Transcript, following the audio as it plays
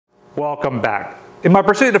Welcome back. In my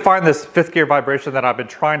pursuit to find this fifth gear vibration that I've been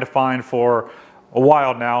trying to find for a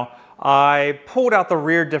while now, I pulled out the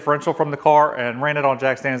rear differential from the car and ran it on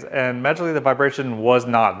jack stands, and magically the vibration was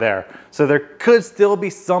not there. So there could still be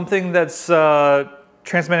something that's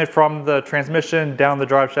transmitted from the transmission down the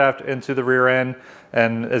drive shaft into the rear end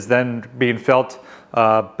and is then being felt.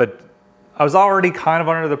 But I was already kind of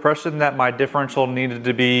under the impression that my differential needed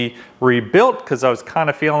to be rebuilt because I was kind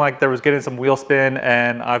of feeling like there was getting some wheel spin,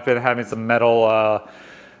 and I've been having some metal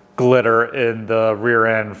glitter in the rear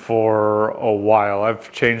end for a while. I've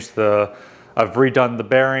redone the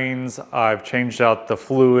bearings, I've changed out the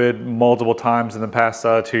fluid multiple times in the past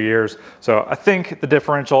 2 years. So I think the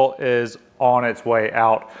differential is on its way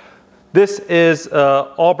out. This is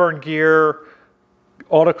Auburn gear,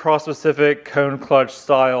 autocross specific cone clutch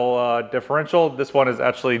style differential. This one is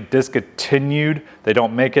actually discontinued. They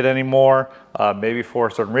don't make it anymore, maybe for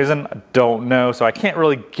a certain reason, I don't know. So I can't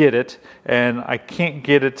really get it, and I can't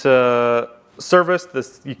get it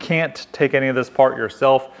serviced. You can't take any of this part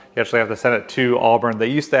yourself. You actually have to send it to Auburn. They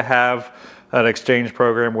used to have an exchange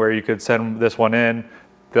program where you could send this one in.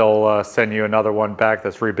 They'll send you another one back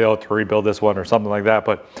that's rebuilt to rebuild this one or something like that,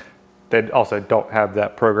 but they also don't have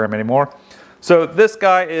that program anymore. So this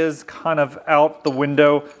guy is kind of out the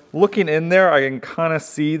window. Looking in there, I can kind of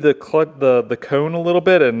see the cone a little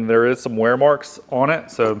bit, and there is some wear marks on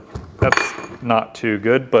it, so that's not too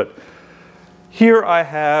good. But here I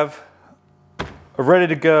have a ready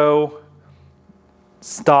to go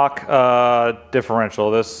stock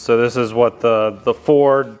differential. So this is what the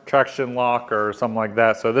Ford Traction Lok or something like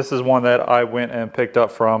that. So this is one that I went and picked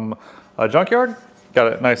up from a junkyard.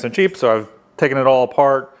 Got it nice and cheap, so I've taken it all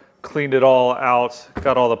apart, cleaned it all out,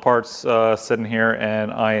 got all the parts sitting here,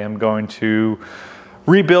 and I am going to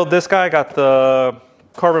rebuild this guy. Got the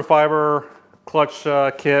carbon fiber clutch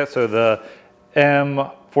kit, so the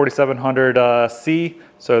M4700C.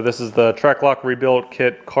 So this is the Traction Lok rebuild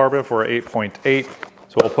kit carbon for 8.8.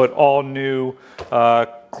 So we'll put all new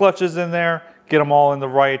clutches in there, get them all in the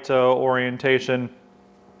right orientation,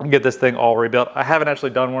 and get this thing all rebuilt. I haven't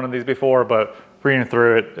actually done one of these before, but reading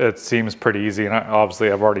through it, it seems pretty easy. And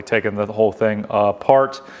obviously I've already taken the whole thing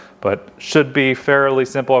apart, but should be fairly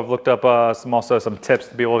simple. I've looked up also some tips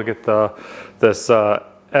to be able to get this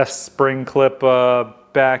S-spring clip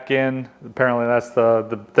back in. Apparently that's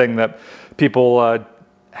the thing that people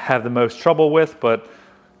have the most trouble with, but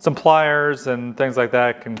some pliers and things like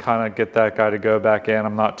that can kind of get that guy to go back in.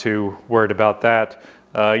 I'm not too worried about that.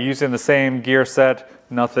 Using the same gear set,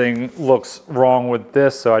 nothing looks wrong with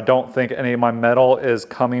this, so I don't think any of my metal is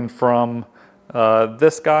coming from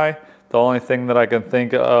this guy. The only thing that I can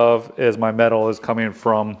think of is my metal is coming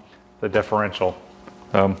from the differential.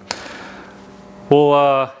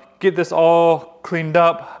 We'll get this all cleaned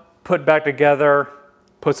up, put back together,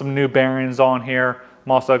 put some new bearings on here.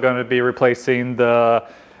 I'm also going to be replacing the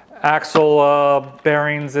axle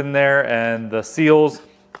bearings in there and the seals.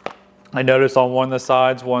 I noticed on one of the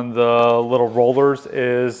sides, one of the little rollers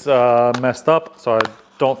is messed up, so I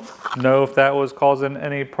don't know if that was causing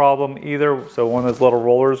any problem either. So one of those little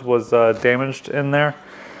rollers was damaged in there,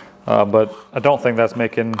 but I don't think that's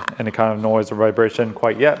making any kind of noise or vibration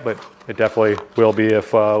quite yet, but it definitely will be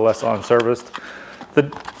if less unserviced.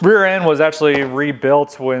 The rear end was actually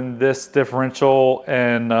rebuilt when this differential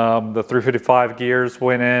and the 355 gears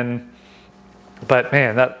went in, but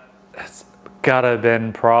man, that's gotta have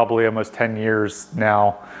been probably almost 10 years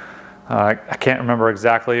now. I can't remember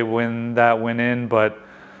exactly when that went in, but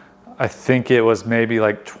I think it was maybe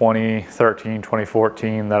like 2013,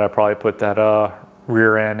 2014 that I probably put that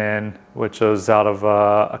rear end in, which was out of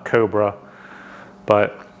a Cobra.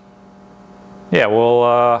 But yeah,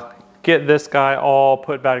 we'll get this guy all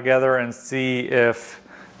put back together and see if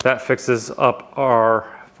that fixes up our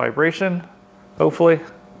vibration, hopefully.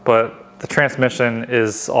 But the transmission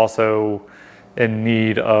is also in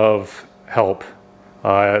need of help.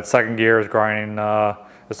 Second gear is grinding,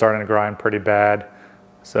 it's starting to grind pretty bad,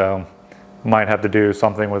 so might have to do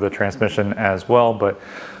something with the transmission as well, but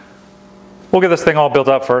we'll get this thing all built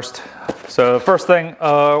up first. So the first thing,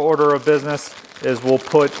 order of business, is we'll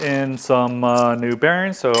put in some new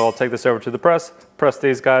bearings. So I'll take this over to the press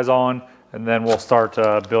these guys on, and then we'll start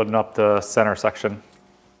building up the center section.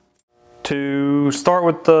 To start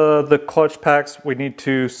with the clutch packs, we need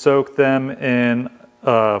to soak them in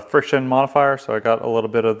friction modifier. So I got a little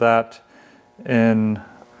bit of that in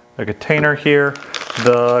a container here.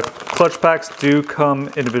 The clutch packs do come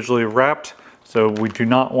individually wrapped, so we do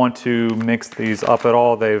not want to mix these up at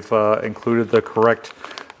all. They've included the correct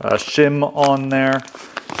shim on there.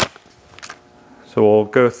 So we'll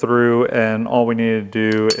go through, and all we need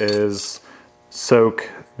to do is soak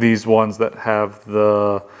these ones that have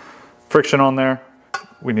the friction on there,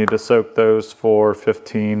 we need to soak those for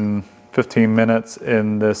 15 minutes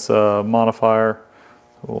in this modifier.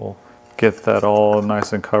 We'll get that all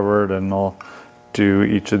nice and covered, and I'll do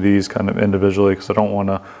each of these kind of individually because I don't want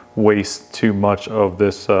to waste too much of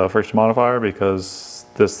this friction modifier, because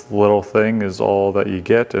this little thing is all that you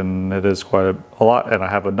get, and it is quite a lot. And I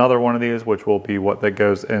have another one of these which will be what that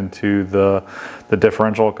goes into the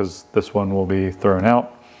differential, because this one will be thrown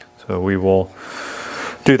out. So we will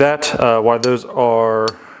do that while those are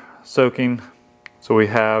soaking. So we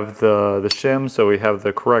have the shim, so we have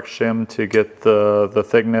the correct shim to get the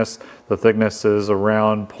thickness. The thickness is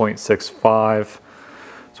around 0.65.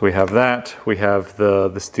 So we have that. We have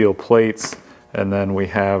the steel plates, and then we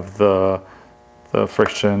have the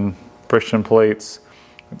friction plates,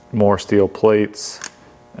 more steel plates,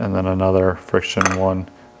 and then another friction one,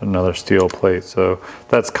 another steel plate. So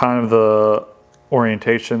that's kind of the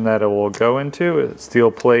orientation that it will go into. It's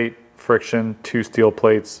steel plate, friction, 2 steel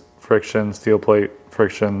plates, friction, steel plate,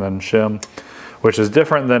 friction, then shim, which is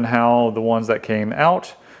different than how the ones that came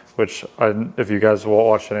out, which if you guys will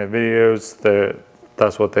watch any videos,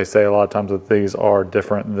 that's what they say a lot of times, that these are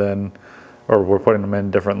different than, or we're putting them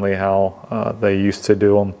in differently how they used to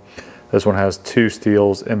do them. This one has 2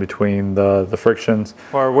 steels in between the frictions.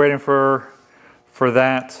 While we're waiting for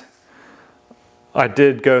that, I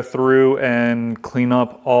did go through and clean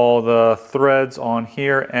up all the threads on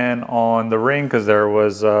here and on the ring, because there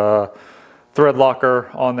was a thread locker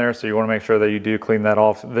on there, so you want to make sure that you do clean that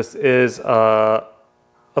off. This is a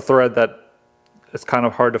thread that is kind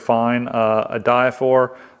of hard to find a die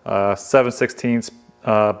for, 7/16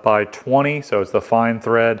 by 20, so it's the fine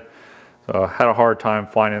thread. So I had a hard time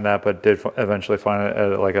finding that, but did eventually find it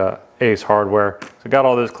at like a Ace Hardware. So got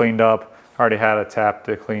all this cleaned up. Already had a tap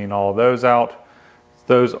to clean all those out.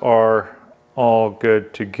 Those are all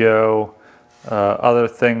good to go. Other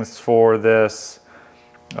things for this,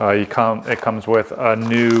 it comes with a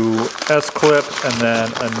new S-clip and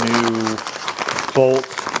then a new bolt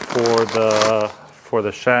for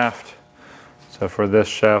the shaft. So for this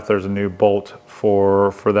shaft, there's a new bolt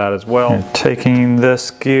for that as well. And taking this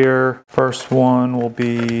gear, first one will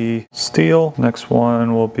be steel, next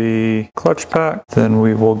one will be clutch pack. Then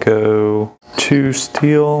we will go 2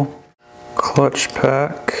 steel, clutch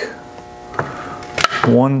pack,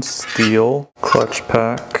 1 steel, clutch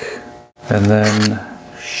pack, and then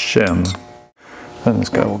shim. Then this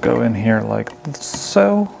guy will go in here like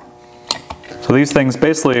so. So these things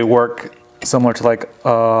basically work similar to like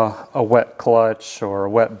a wet clutch or a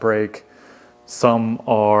wet brake. Some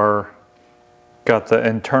are got the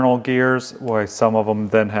internal gears, while some of them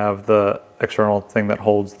then have the external thing that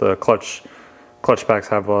holds the clutch. Clutch packs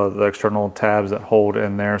have the external tabs that hold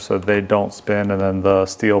in there so they don't spin, and then the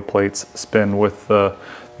steel plates spin with the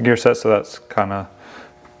gear set, so that's kind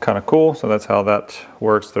of cool. So that's how that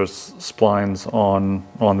works. There's splines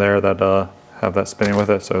on there that have that spinning with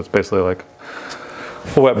it, so it's basically like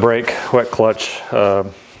a wet brake, wet clutch.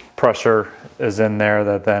 Pressure is in there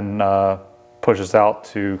that then pushes out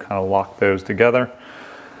to kind of lock those together.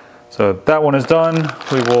 So that one is done.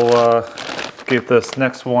 We will get this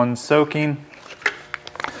next one soaking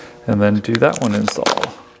and then do that one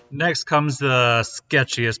install. Next comes the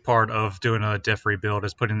sketchiest part of doing a diff rebuild,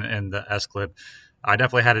 is putting in the S-clip. I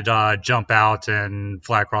definitely had to jump out and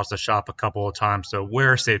fly across the shop a couple of times, so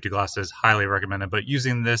wear safety glasses, highly recommended. But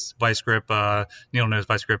using this vice grip, needle nose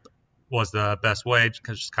vice grip, was the best way,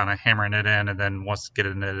 because just kind of hammering it in, and then once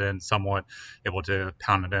getting it in somewhat, able to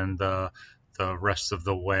pound it in the rest of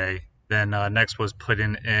the way. Then next was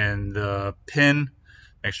putting in the pin.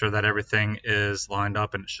 Make sure that everything is lined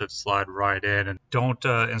up and it should slide right in. And don't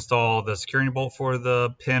install the securing bolt for the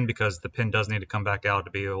pin, because the pin does need to come back out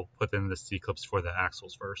to be able to put in the C-clips for the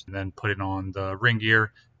axles first. And then putting on the ring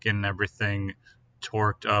gear, getting everything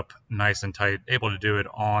torqued up nice and tight. Able to do it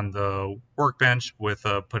on the workbench with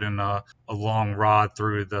putting a long rod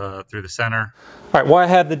through the center. All right, while I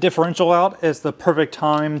have the differential out, is the perfect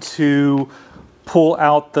time to pull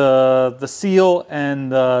out the seal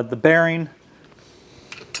and the bearing.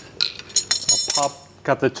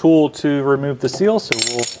 Got the tool to remove the seal, so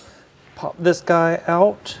we'll pop this guy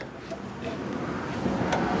out.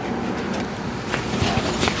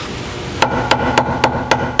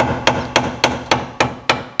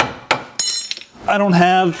 I don't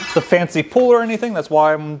have the fancy pull or anything, that's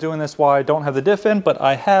why I'm doing this, why I don't have the diff in, but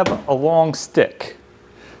I have a long stick.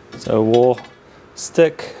 So we'll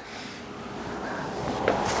stick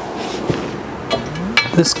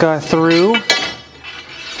this guy through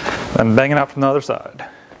and bang it out from the other side.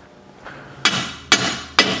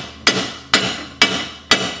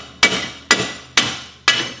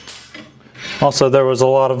 Also, there was a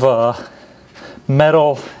lot of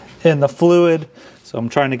metal in the fluid, so I'm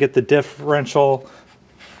trying to get the differential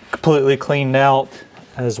completely cleaned out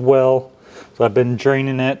as well. So I've been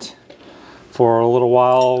draining it for a little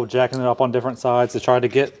while, jacking it up on different sides to try to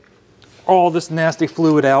get all this nasty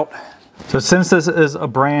fluid out. So since this is a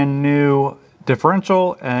brand new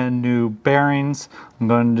differential and new bearings, I'm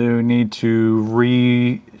going to need to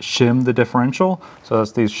re-shim the differential. So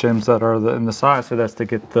that's these shims that are in the side. So that's to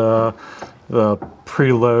get the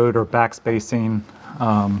preload or back spacing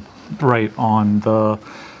right on the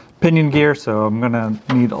pinion gear. So I'm going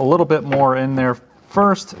to need a little bit more in there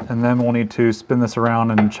first, and then we'll need to spin this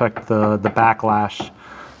around and check the backlash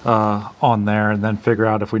on there, and then figure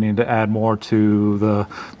out if we need to add more to the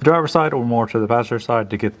driver's side or more to the passenger side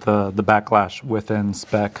to get the backlash within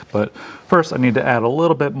spec. But first I need to add a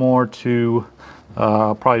little bit more to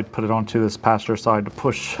probably put it onto this passenger side to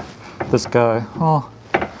push this guy. Well,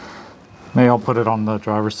 maybe I'll put it on the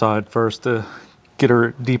driver's side first to get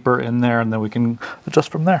her deeper in there, and then we can adjust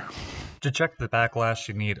from there. To check the backlash,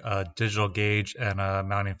 you need a digital gauge and a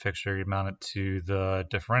mounting fixture. You mount it to the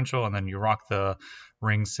differential, and then you rock the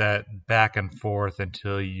ring set back and forth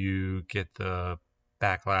until you get the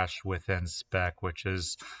backlash within spec, which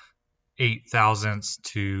is 8 thousandths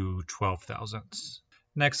to 12 thousandths.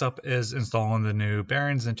 Next up is installing the new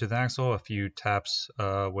bearings into the axle. A few taps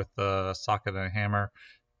with the socket and a hammer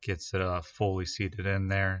gets it fully seated in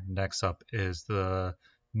there. Next up is the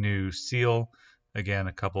new seal. Again,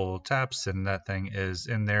 a couple taps and that thing is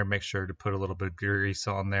in there. Make sure to put a little bit of grease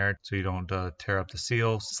on there so you don't tear up the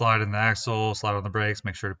seal. Slide in the axle, slide on the brakes.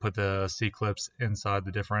 Make sure to put the C-clips inside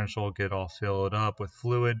the differential, get all filled up with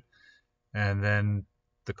fluid, and then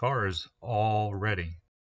the car is all ready.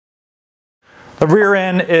 The rear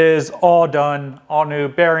end is all done, all new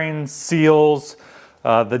bearings, seals.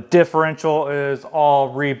 The differential is all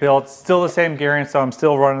rebuilt, still the same gearing, so I'm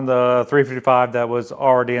still running the 355 that was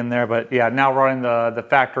already in there, but yeah, now running the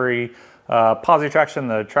factory positive traction,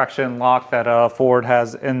 the Traction Lok that Ford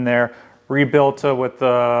has in there, rebuilt with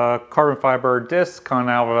the carbon fiber disc coming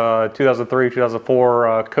out of a 2003,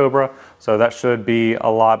 2004 Cobra, so that should be a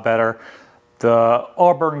lot better. The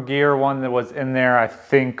Auburn gear one that was in there, I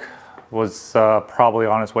think was probably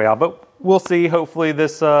on its way out, but we'll see. Hopefully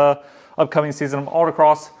this upcoming season of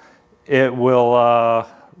autocross, it will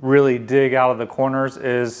really dig out of the corners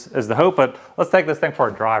is the hope. But let's take this thing for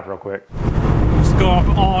a drive real quick. Just going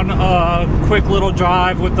on a quick little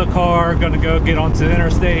drive with the car. Gonna go get onto the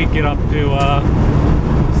interstate, get up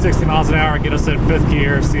to 60 miles an hour, get us in 5th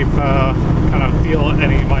gear, see if kind of feel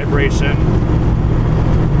any vibration.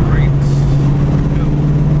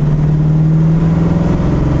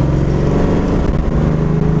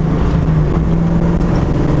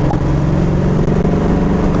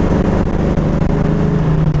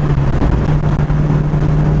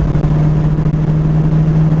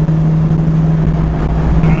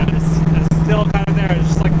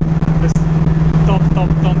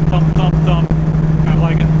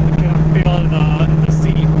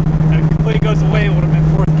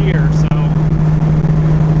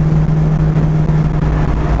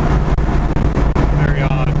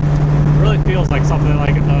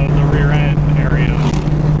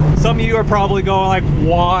 Probably going like,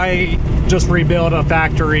 why just rebuild a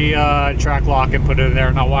factory track lock and put it in there?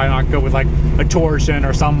 Now, why not go with like a torsion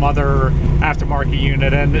or some other aftermarket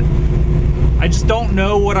unit? And I just don't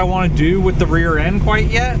know what I want to do with the rear end quite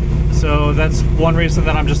yet. So that's one reason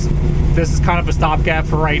that this is kind of a stopgap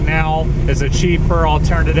for right now. It's a cheaper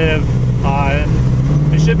alternative.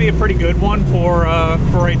 It should be a pretty good one for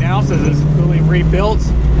right now, since it's fully rebuilt.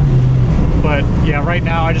 But yeah, right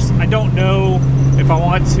now I don't know if I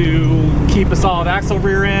want to keep a solid axle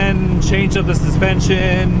rear end, change up the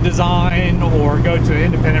suspension design, or go to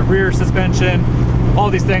independent rear suspension. All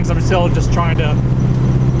these things I'm still just trying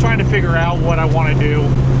to figure out what I want to do.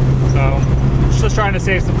 So just trying to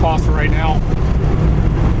save some cost for right now.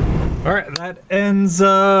 All right, that ends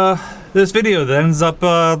this video. That ends up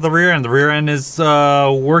the rear end. The rear end is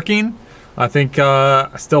working. I think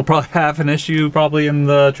I still probably have an issue probably in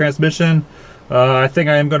the transmission. I think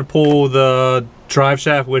I am going to pull the drive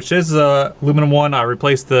shaft, which is a aluminum one. I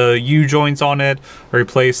replaced the U-joints on it. I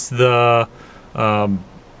replaced the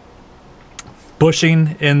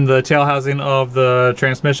bushing in the tail housing of the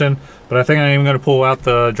transmission. But I think I am going to pull out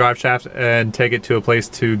the drive shaft and take it to a place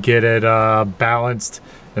to get it balanced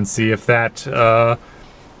and see if that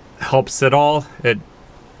helps at all.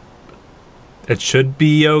 It should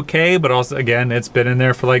be okay, but also, again, it's been in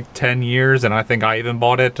there for like 10 years, and I think I even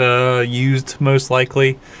bought it used, most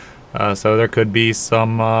likely. So there could be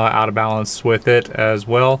some out of balance with it as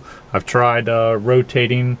well. I've tried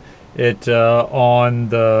rotating it on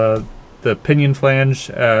the pinion flange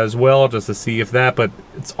as well, just to see if that, but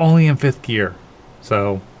it's only in 5th gear.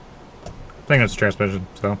 So I think it's transmission,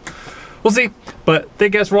 so we'll see. But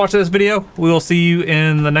thank you guys for watching this video. We will see you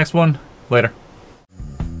in the next one. Later.